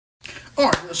All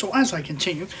right, so as I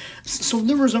continue, so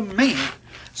there was a man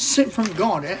sent from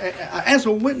God as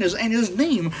a witness, and his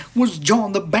name was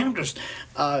John the Baptist.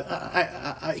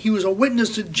 He was a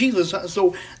witness to Jesus.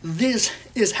 So this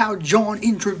is how John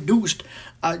introduced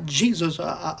Jesus.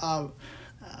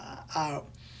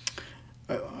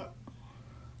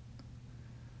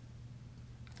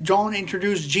 John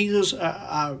introduced Jesus,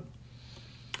 the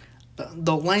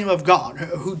Lamb of God,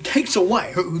 who takes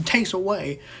away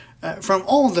from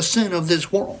all the sin of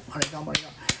this world.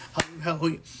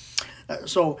 Hallelujah.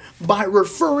 So by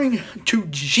referring to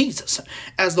Jesus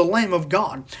as the Lamb of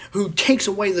God who takes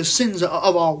away the sins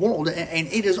of our world, and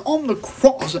it is on the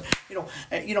cross,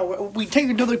 we take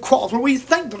it to the cross, where we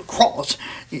thank the cross,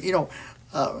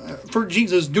 for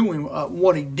Jesus doing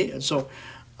what he did. So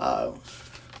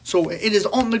it is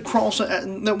on the cross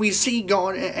that we see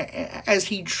God as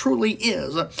he truly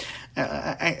is.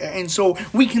 And so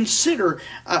we consider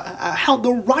how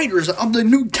the writers of the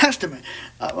New Testament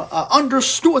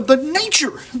understood the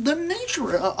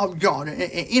nature of God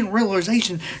in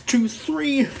realization to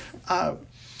three, or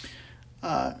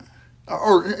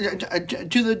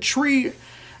to the tree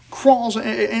cross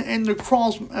and the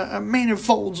cross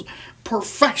manifolds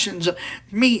perfections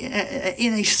meet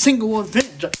in a single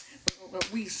event.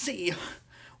 We see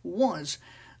was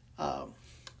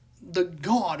the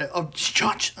God of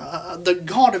justice,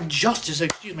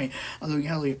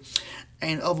 hallelujah,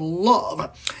 and of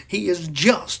love. He is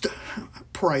just,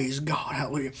 praise God,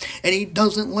 hallelujah, and he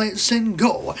doesn't let sin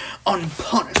go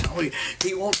unpunished, hallelujah.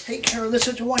 He will take care of the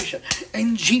situation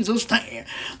in Jesus' name,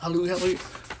 hallelujah, hallelujah.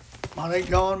 Mighty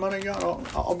God,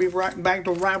 I'll be right back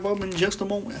to wrap up in just a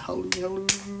moment, hallelujah,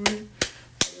 hallelujah.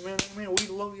 Amen, amen. We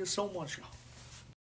love you so much, y'all.